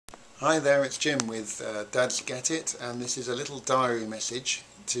Hi there, it's Jim with Dads Get It, and this is a little diary message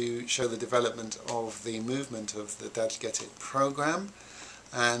to show the development of the movement of the Dads Get It program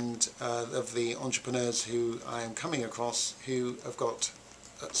and of the entrepreneurs who I am coming across who have got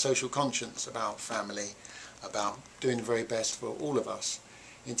social conscience about family, about doing the very best for all of us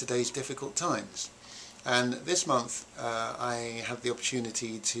in today's difficult times. And this month I had the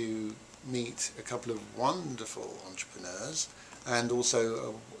opportunity to meet a couple of wonderful entrepreneurs and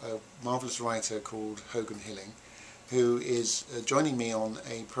also a marvellous writer called Hogan Hilling, who is joining me on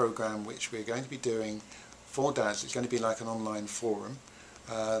a program which we're going to be doing for dads. It's going to be like an online forum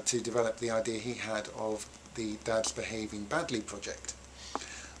to develop the idea he had of the Dads Behaving Badly project.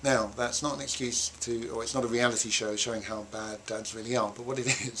 Now, that's not an excuse to, or it's not a reality show showing how bad dads really are, but what it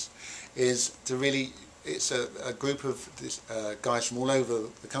is to really, it's a group of guys from all over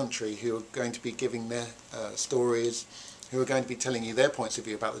the country who are going to be giving their stories, who are going to be telling you their points of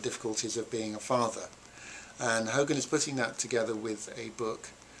view about the difficulties of being a father. And Hogan is putting that together with a book.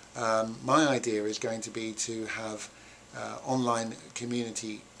 My idea is going to be to have online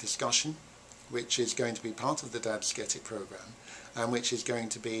community discussion, which is going to be part of the Dads Get It program, and which is going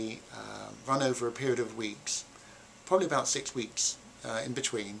to be run over a period of weeks, probably about 6 weeks in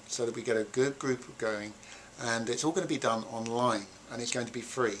between, so that we get a good group going, and it's all going to be done online, and it's going to be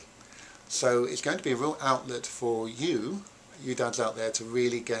free. So it's going to be a real outlet for you dads out there, to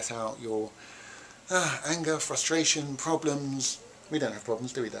really get out your anger, frustration, problems. We don't have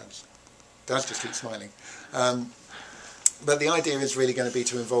problems, do we, dads? Dads just keep smiling. But the idea is really going to be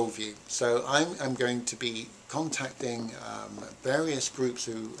to involve you. So I'm going to be contacting various groups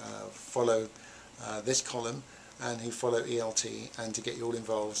who follow this column and who follow ELT, and to get you all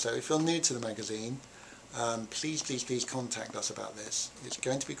involved. So if you're new to the magazine, please contact us about this. It's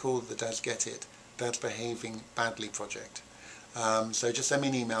going to be called the Dads Get It, Dads Behaving Badly project. So just send me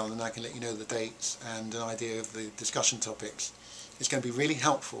an email and I can let you know the dates and an idea of the discussion topics. It's going to be really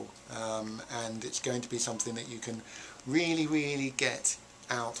helpful, and it's going to be something that you can really get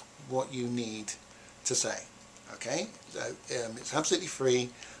out what you need to say. Okay, so it's absolutely free.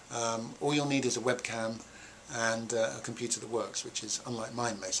 All you'll need is a webcam and a computer that works, which is unlike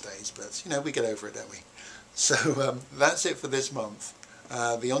mine most days, but you know, we get over it, don't we? So that's it for this month.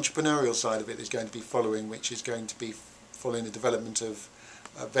 The entrepreneurial side of it is going to be following, which is going to be following the development of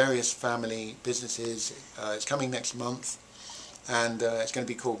various family businesses. It's coming next month, and it's going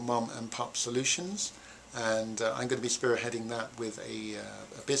to be called Mum and Pup Solutions, and I'm going to be spearheading that with a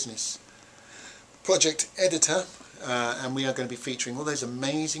business project editor, and we are going to be featuring all those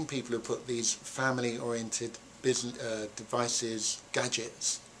amazing people who put these family-oriented business devices,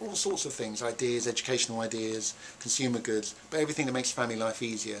 gadgets, all sorts of things, ideas, educational ideas, consumer goods, but everything that makes family life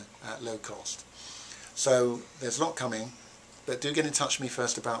easier at low cost. So there's a lot coming, but do get in touch with me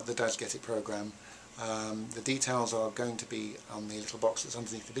first about the Dads Get It program. The details are going to be on the little box that's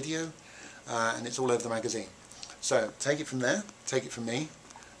underneath the video, and it's all over the magazine. So take it from there, take it from me,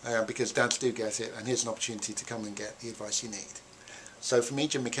 because dads do get it, and here's an opportunity to come and get the advice you need. So from me,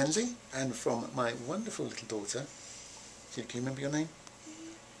 Jim Mackenzie, and from my wonderful little daughter, can you remember your name?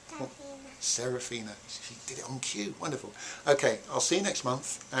 Seraphina. She did it on cue. Wonderful. Okay, I'll see you next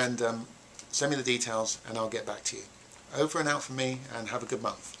month, and send me the details and I'll get back to you. Over and out from me, and have a good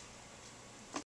month.